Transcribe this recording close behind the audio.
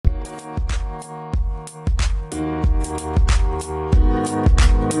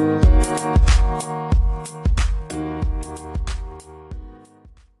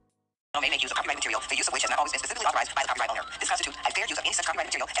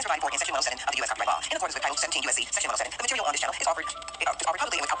as provided for in Section 107 of the U.S. Copyright Law. In accordance with Title 17 U.S.C. Section 107, the material on this channel is offered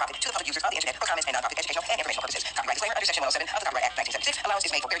publicly and without profit to the public users of the Internet for comments and non-profit educational and informational purposes. Copyright disclaimer under Section 107 of the Copyright Act 1976. Allowance is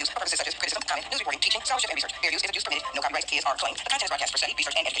made for fair use for purposes such as criticism, comment, news reporting, teaching, scholarship, and research. Fair use is if use permitted. No copyright is or claimed. The content is broadcast for study,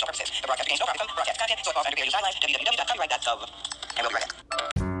 research, and educational purposes. The broadcast contains no profit from broadcast content, so it falls under fair use guidelines. www.copyright.gov. And we'll be right back.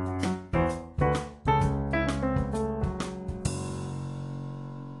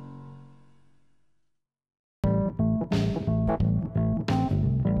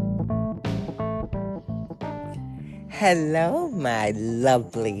 Hello, my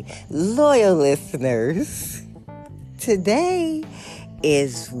lovely, loyal listeners. Today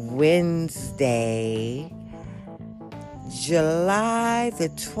is Wednesday, July the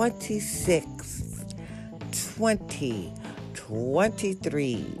 26th,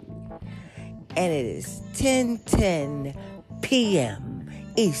 2023, and it is 10:10 p.m.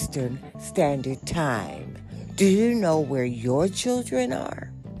 Eastern Standard Time. Do you know where your children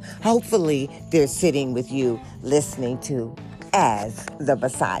are? Hopefully, they're sitting with you listening to As the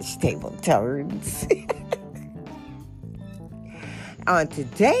Massage Table Turns. On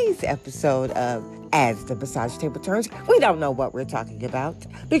today's episode of As the Massage Table Turns, we don't know what we're talking about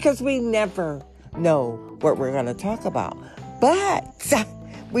because we never know what we're going to talk about. But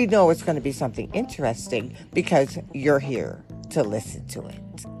we know it's going to be something interesting because you're here to listen to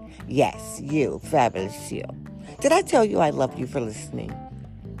it. Yes, you, fabulous you. Did I tell you I love you for listening?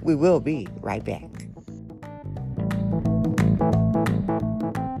 We will be right back.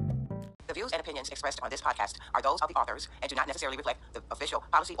 The views and opinions expressed on this podcast are those of the authors and do not necessarily reflect the official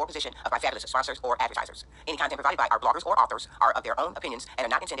policy or position of our fabulous sponsors or advertisers. Any content provided by our bloggers or authors are of their own opinions and are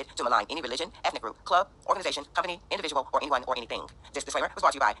not intended to malign any religion, ethnic group, club, organization, company, individual, or anyone or anything. This disclaimer was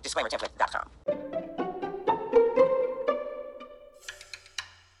brought to you by DisclaimerTemplate.com.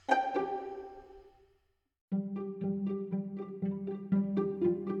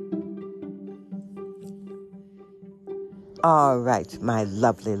 All right, my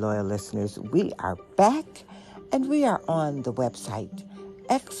lovely loyal listeners, we are back and we are on the website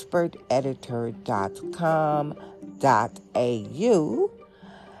experteditor.com.au,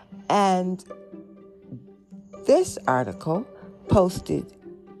 and this article posted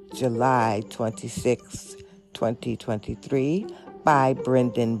July 26, 2023 by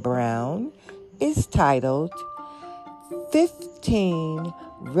Brendan Brown is titled 15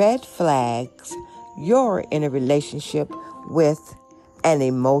 Red Flags You're in a Relationship with an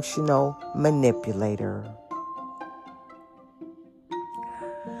Emotional Manipulator.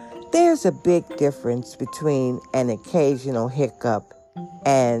 There's a big difference between an occasional hiccup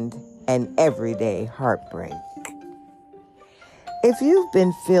and an everyday heartbreak. If you've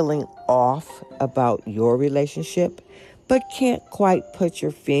been feeling off about your relationship, but can't quite put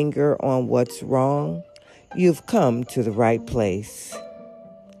your finger on what's wrong, you've come to the right place.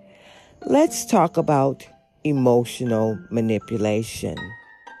 Let's talk about emotional manipulation.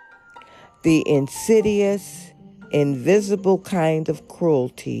 The insidious, invisible kind of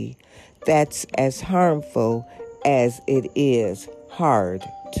cruelty that's as harmful as it is hard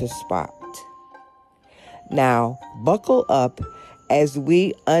to spot. Now, buckle up as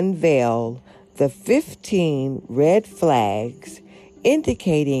we unveil the 15 red flags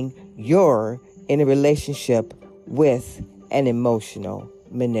indicating you're in a relationship with an emotional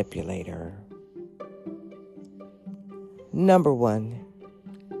manipulator. Number 1,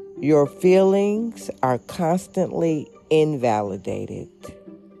 your feelings are constantly invalidated.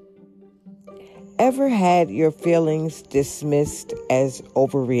 Ever had your feelings dismissed as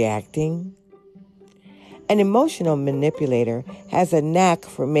overreacting? An emotional manipulator has a knack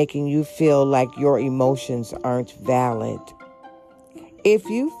for making you feel like your emotions aren't valid. If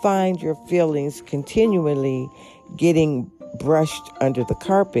you find your feelings continually getting brushed under the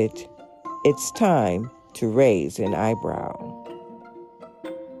carpet, it's time to raise an eyebrow.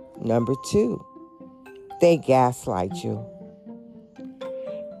 Number 2, they gaslight you.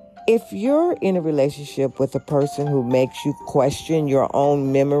 If you're in a relationship with a person who makes you question your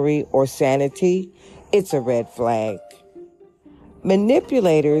own memory or sanity, it's a red flag.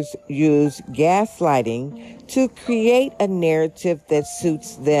 Manipulators use gaslighting to create a narrative that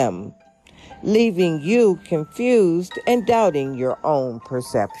suits them, leaving you confused and doubting your own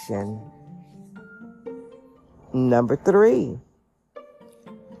perception. Number 3,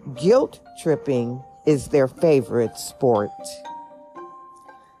 guilt tripping is their favorite sport.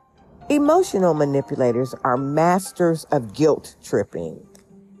 Emotional manipulators are masters of guilt tripping.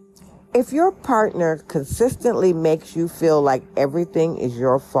 If your partner consistently makes you feel like everything is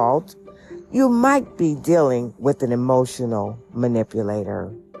your fault, you might be dealing with an emotional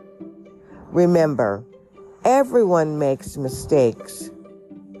manipulator. Remember, everyone makes mistakes,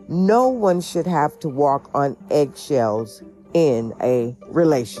 No one should have to walk on eggshells in a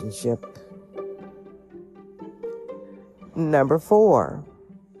relationship. Number 4,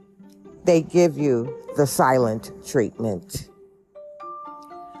 they give you the silent treatment.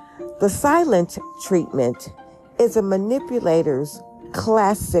 The silent treatment is a manipulator's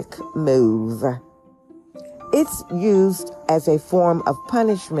classic move. It's used as a form of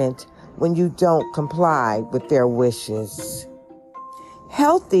punishment when you don't comply with their wishes.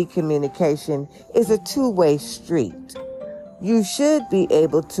 Healthy communication is a two-way street. You should be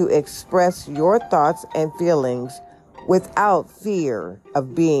able to express your thoughts and feelings without fear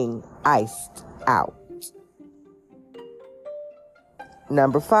of being iced out.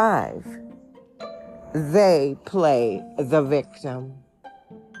 Number 5, they play the victim.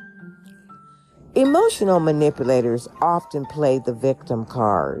 Emotional manipulators often play the victim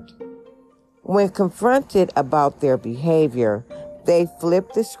card. When confronted about their behavior, they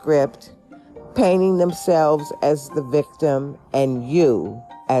flip the script, painting themselves as the victim and you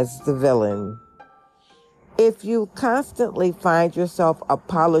as the villain. If you constantly find yourself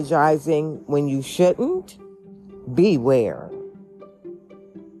apologizing when you shouldn't, beware.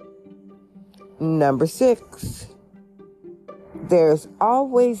 Number 6, there's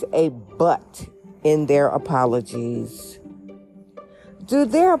always a but in their apologies. Do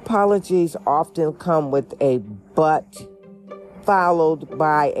their apologies often come with a but followed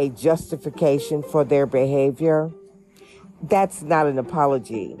by a justification for their behavior? That's not an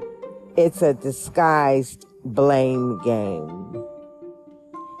apology. It's a disguised blame game.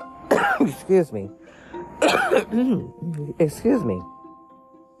 Excuse me. Excuse me.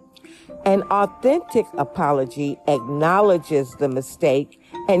 An authentic apology acknowledges the mistake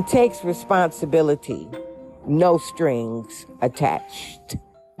and takes responsibility. No strings attached.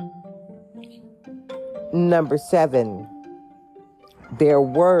 Number 7, their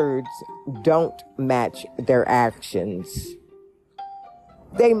words don't match their actions.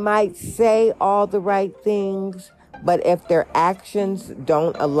 They might say all the right things, but if their actions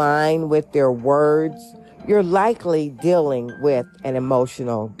don't align with their words, you're likely dealing with an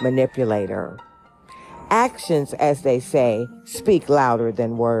emotional manipulator. Actions, as they say, speak louder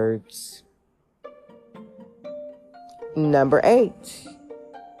than words. Number 8,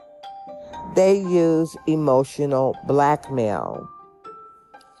 they use emotional blackmail.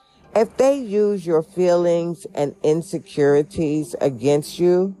 If they use your feelings and insecurities against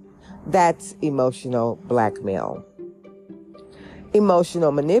you, that's emotional blackmail.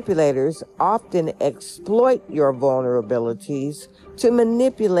 Emotional manipulators often exploit your vulnerabilities to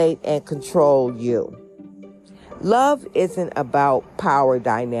manipulate and control you. Love isn't about power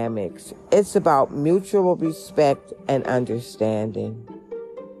dynamics. It's about mutual respect and understanding.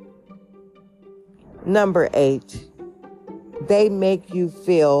 Number 8, they make you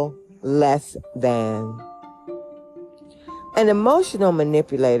feel less than. An emotional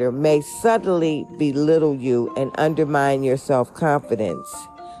manipulator may subtly belittle you and undermine your self-confidence,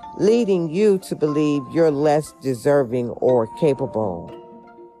 leading you to believe you're less deserving or capable.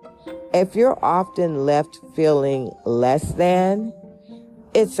 If you're often left feeling less than,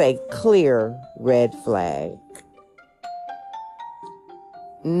 it's a clear red flag.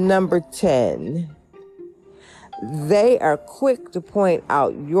 Number 10, they are quick to point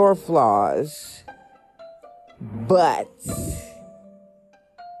out your flaws, but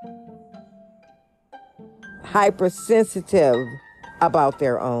hypersensitive about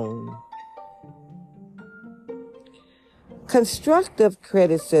their own. Constructive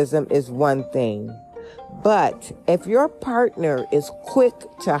criticism is one thing, but if your partner is quick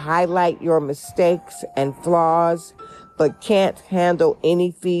to highlight your mistakes and flaws, but can't handle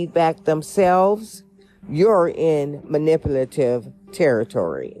any feedback themselves, you're in manipulative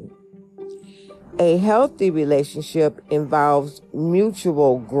territory. A healthy relationship involves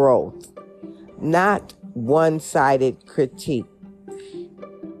mutual growth, not one-sided critique.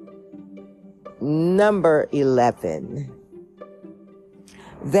 Number 11,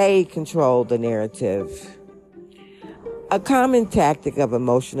 they control the narrative. A common tactic of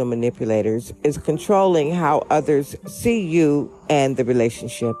emotional manipulators is controlling how others see you and the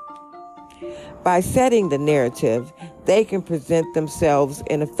relationship. By setting the narrative, they can present themselves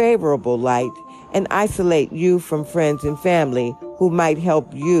in a favorable light and isolate you from friends and family who might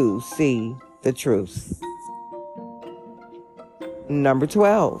help you see the truth. Number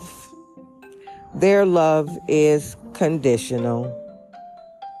 12, their love is conditional.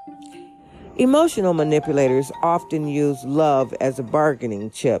 Emotional manipulators often use love as a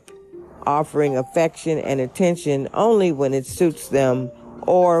bargaining chip, offering affection and attention only when it suits them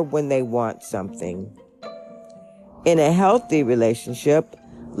or when they want something. In a healthy relationship,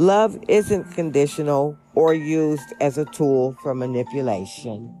 Love isn't conditional or used as a tool for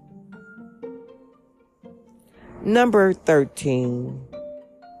manipulation. Number 13.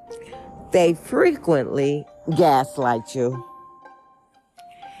 They frequently gaslight you.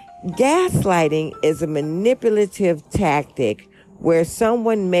 Gaslighting is a manipulative tactic where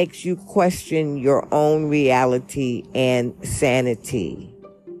someone makes you question your own reality and sanity.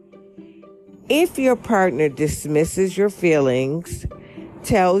 If your partner dismisses your feelings,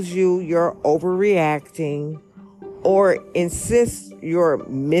 tells you you're overreacting, or insists you're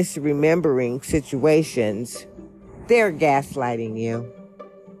misremembering situations, they're gaslighting you.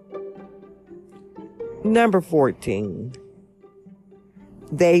 Number 14.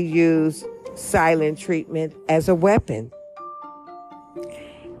 They use silent treatment as a weapon.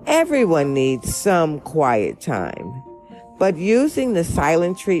 Everyone needs some quiet time, but using the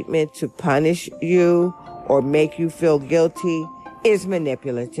silent treatment to punish you or make you feel guilty is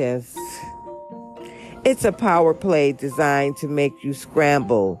manipulative. It's a power play designed to make you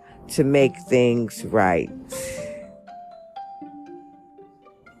scramble to make things right.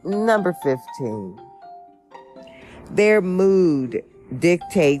 Number 15. Their mood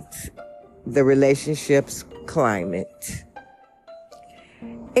dictates the relationship's climate.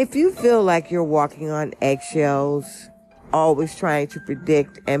 If you feel like you're walking on eggshells, always trying to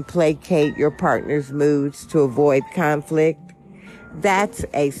predict and placate your partner's moods to avoid conflict, that's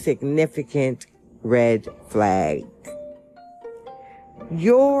a significant red flag.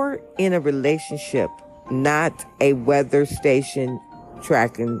 You're in a relationship, not a weather station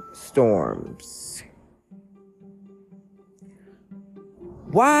tracking storms.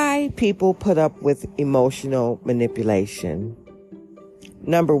 Why people put up with emotional manipulation?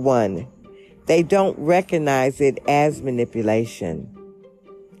 Number 1, they don't recognize it as manipulation.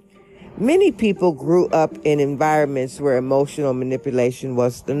 Many people grew up in environments where emotional manipulation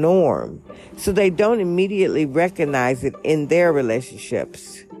was the norm, so they don't immediately recognize it in their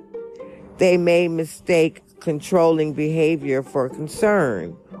relationships. They may mistake controlling behavior for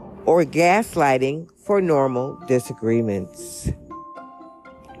concern or gaslighting for normal disagreements.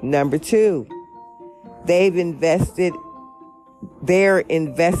 Number 2, they're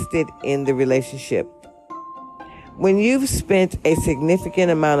invested in the relationship. When you've spent a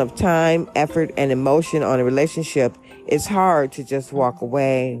significant amount of time, effort, and emotion on a relationship, it's hard to just walk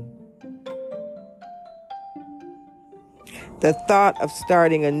away. The thought of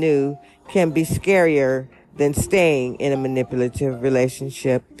starting anew can be scarier than staying in a manipulative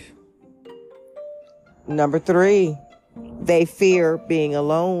relationship. Number 3, they fear being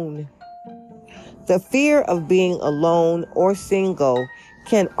alone. The fear of being alone or single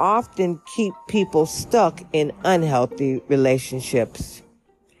can often keep people stuck in unhealthy relationships.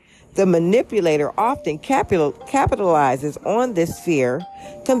 The manipulator often capitalizes on this fear,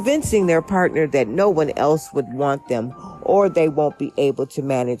 convincing their partner that no one else would want them or they won't be able to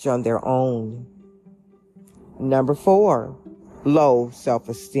manage on their own. Number 4, low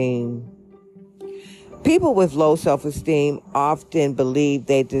self-esteem. People with low self-esteem often believe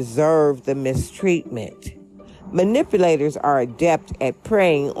they deserve the mistreatment. Manipulators are adept at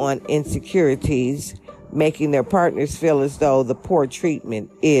preying on insecurities, making their partners feel as though the poor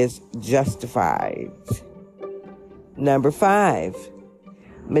treatment is justified. Number 5,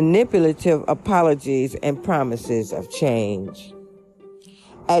 manipulative apologies and promises of change.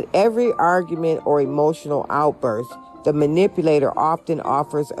 At every argument or emotional outburst, the manipulator often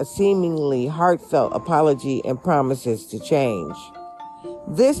offers a seemingly heartfelt apology and promises to change.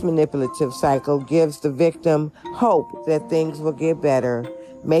 This manipulative cycle gives the victim hope that things will get better,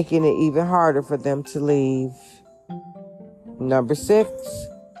 making it even harder for them to leave. Number 6,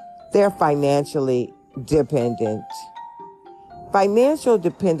 they're financially dependent. Financial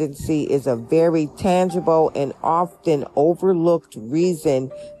dependency is a very tangible and often overlooked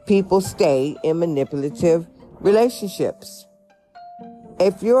reason people stay in manipulative relationships.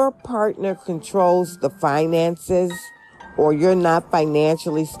 If your partner controls the finances or you're not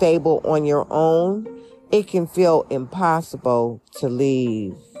financially stable on your own, it can feel impossible to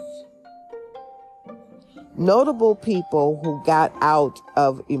leave. Notable people who got out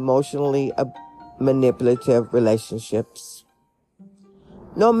of emotionally manipulative relationships.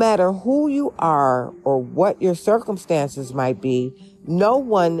 No matter who you are or what your circumstances might be, no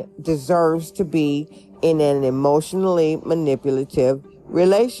one deserves to be in an emotionally manipulative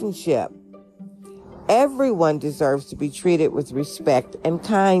relationship. Everyone deserves to be treated with respect and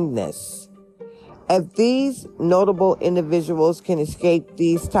kindness. If these notable individuals can escape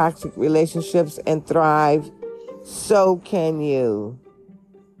these toxic relationships and thrive, so can you.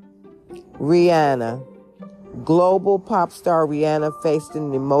 Rihanna, Global pop star Rihanna faced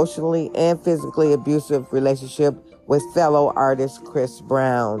an emotionally and physically abusive relationship with fellow artist Chris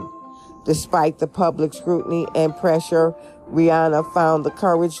Brown. Despite the public scrutiny and pressure, Rihanna found the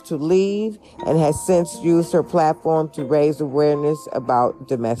courage to leave and has since used her platform to raise awareness about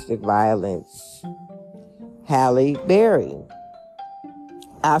domestic violence. Halle Berry.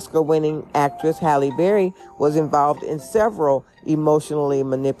 Oscar-winning actress Halle Berry was involved in several emotionally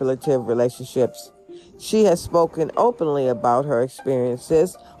manipulative relationships. She has spoken openly about her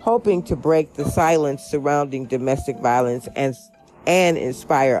experiences, hoping to break the silence surrounding domestic violence and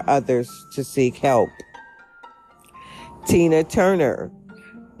inspire others to seek help. Tina Turner.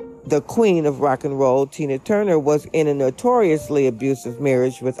 The queen of rock and roll, Tina Turner, was in a notoriously abusive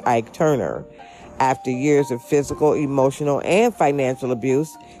marriage with Ike Turner. After years of physical, emotional, and financial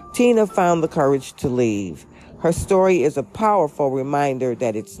abuse, Tina found the courage to leave. Her story is a powerful reminder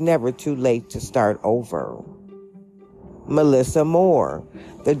that it's never too late to start over. Melissa Moore,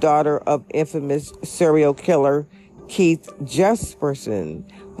 the daughter of infamous serial killer Keith Jesperson,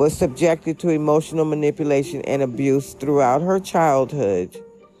 was subjected to emotional manipulation and abuse throughout her childhood.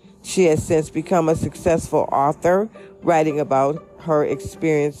 She has since become a successful author, writing about her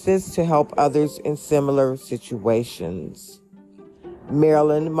experiences to help others in similar situations.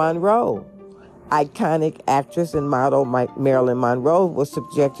 Marilyn Monroe. Iconic actress and model Marilyn Monroe was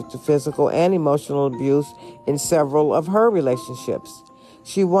subjected to physical and emotional abuse in several of her relationships.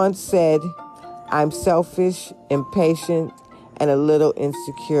 She once said, "I'm selfish, impatient, and a little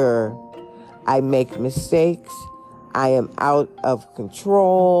insecure. I make mistakes. I am out of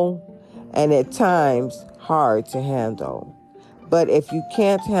control, and at times hard to handle. But if you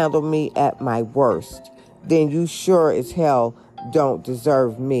can't handle me at my worst, then you sure as hell don't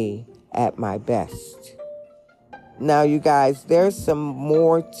deserve me at my best." Now, you guys, there's some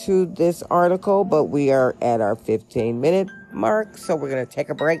more to this article, but we are at our 15-minute mark, so we're going to take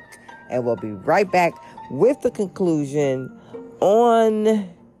a break, and we'll be right back with the conclusion on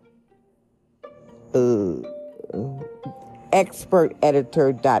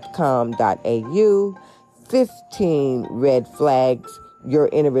experteditor.com.au, 15 red flags you're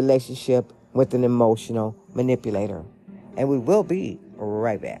in a relationship with an emotional manipulator. And we will be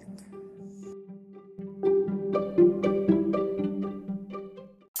right back.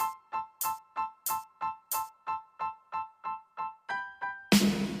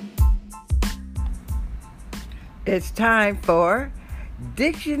 It's time for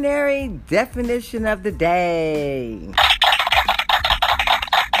Dictionary Definition of the Day.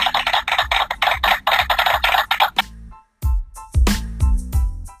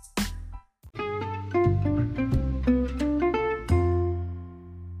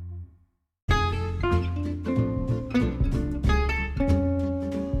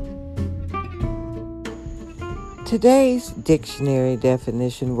 Today's dictionary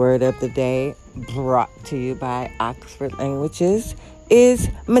definition word of the day, brought to you by Oxford Languages, is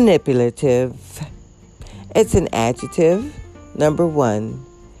manipulative. It's an adjective. Number 1,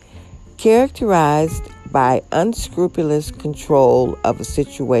 characterized by unscrupulous control of a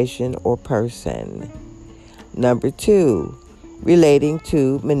situation or person. Number 2, relating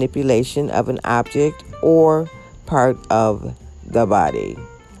to manipulation of an object or part of the body.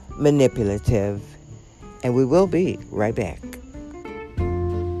 Manipulative. And we will be right back.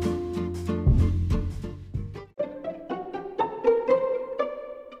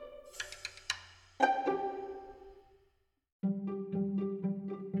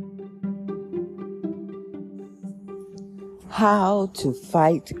 How to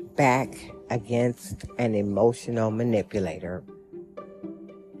fight back against an emotional manipulator.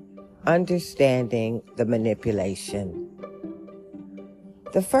 Understanding the manipulation.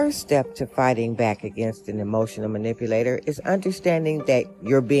 The first step to fighting back against an emotional manipulator is understanding that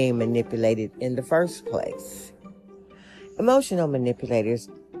you're being manipulated in the first place. Emotional manipulators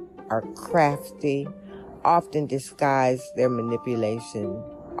are crafty, often disguising their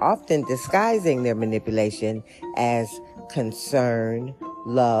manipulation as concern,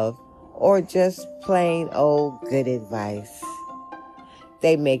 love, or just plain old good advice.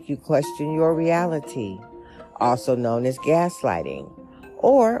 They make you question your reality, also known as gaslighting,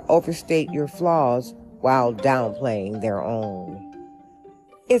 or overstate your flaws while downplaying their own.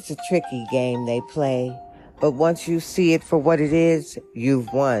 It's a tricky game they play, but once you see it for what it is,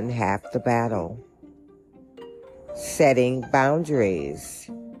 you've won half the battle. Setting boundaries.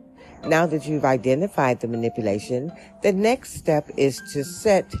 Now that you've identified the manipulation, the next step is to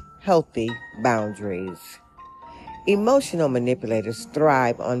set healthy boundaries. Emotional manipulators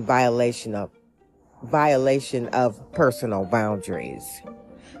thrive on violation of personal boundaries.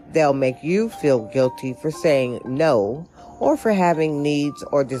 They'll make you feel guilty for saying no or for having needs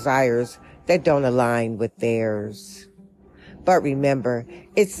or desires that don't align with theirs. But remember,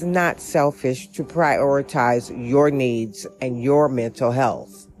 it's not selfish to prioritize your needs and your mental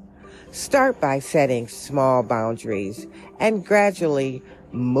health. Start by setting small boundaries and gradually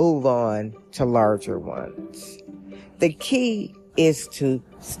move on to larger ones. The key is to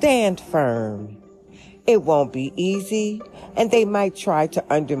stand firm. It won't be easy, and they might try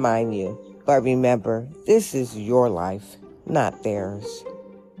to undermine you. But remember, this is your life, not theirs.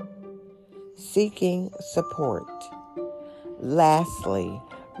 Seeking support. Lastly,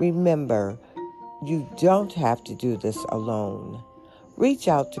 remember, you don't have to do this alone. Reach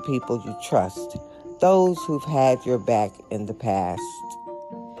out to people you trust, those who've had your back in the past.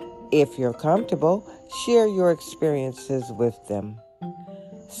 If you're comfortable, share your experiences with them.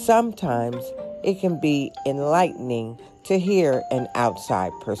 Sometimes it can be enlightening to hear an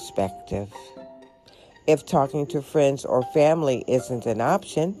outside perspective. If talking to friends or family isn't an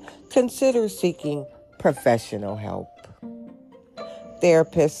option, consider seeking professional help.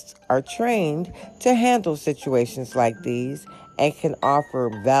 Therapists are trained to handle situations like these and can offer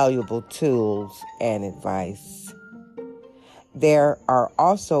valuable tools and advice. There are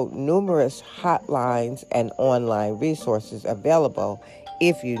also numerous hotlines and online resources available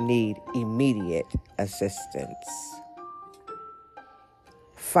if you need immediate assistance.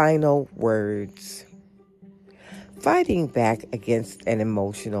 Final words. Fighting back against an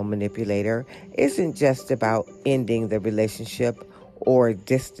emotional manipulator isn't just about ending the relationship or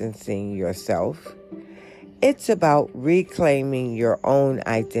distancing yourself. It's about reclaiming your own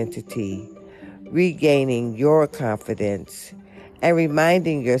identity, regaining your confidence, and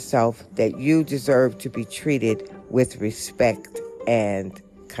reminding yourself that you deserve to be treated with respect and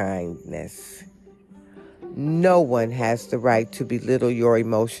kindness. No one has the right to belittle your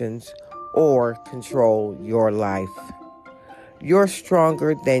emotions or control your life. You're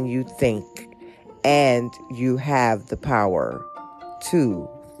stronger than you think, and you have the power to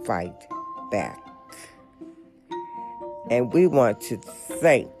fight back. And we want to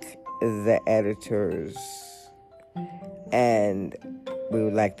thank the editors, and we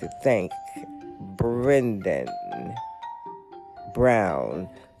would like to thank Brendan Brown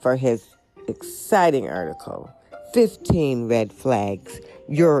for his exciting article, 15 Red Flags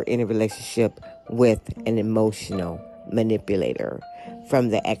You're in a Relationship with an Emotional Manipulator, from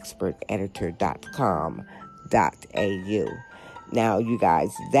theexperteditor.com.au. Now, you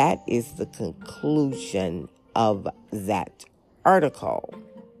guys, that is the conclusion of that article.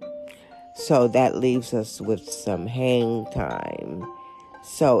 So that leaves us with some hang time.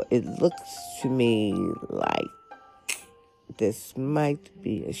 So it looks to me like this might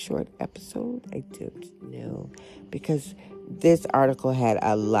be a short episode. I don't know. Because this article had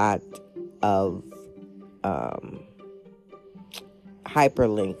a lot of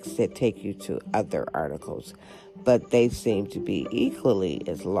hyperlinks that take you to other articles. But they seem to be equally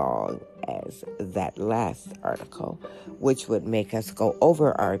as long as that last article, which would make us go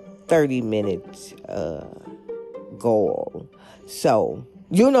over our 30-minute goal. So,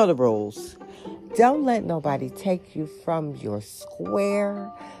 you know the rules. Don't let nobody take you from your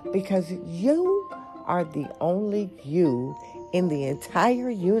square, because you are the only you in the entire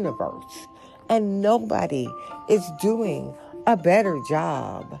universe. And nobody is doing a better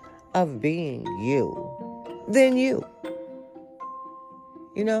job of being you than you.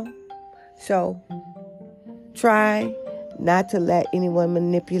 You know? So, try not to let anyone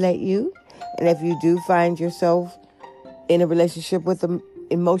manipulate you. And if you do find yourself in a relationship with an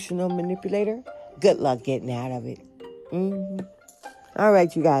emotional manipulator, good luck getting out of it. All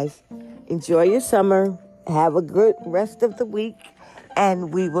right, you guys. Enjoy your summer. Have a good rest of the week.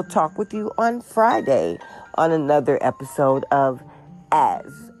 And we will talk with you on Friday on another episode of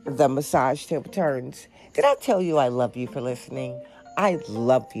As the Massage Table Turns. Did I tell you I love you for listening? I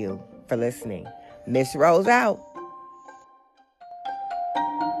love you for listening. Miss Rose out.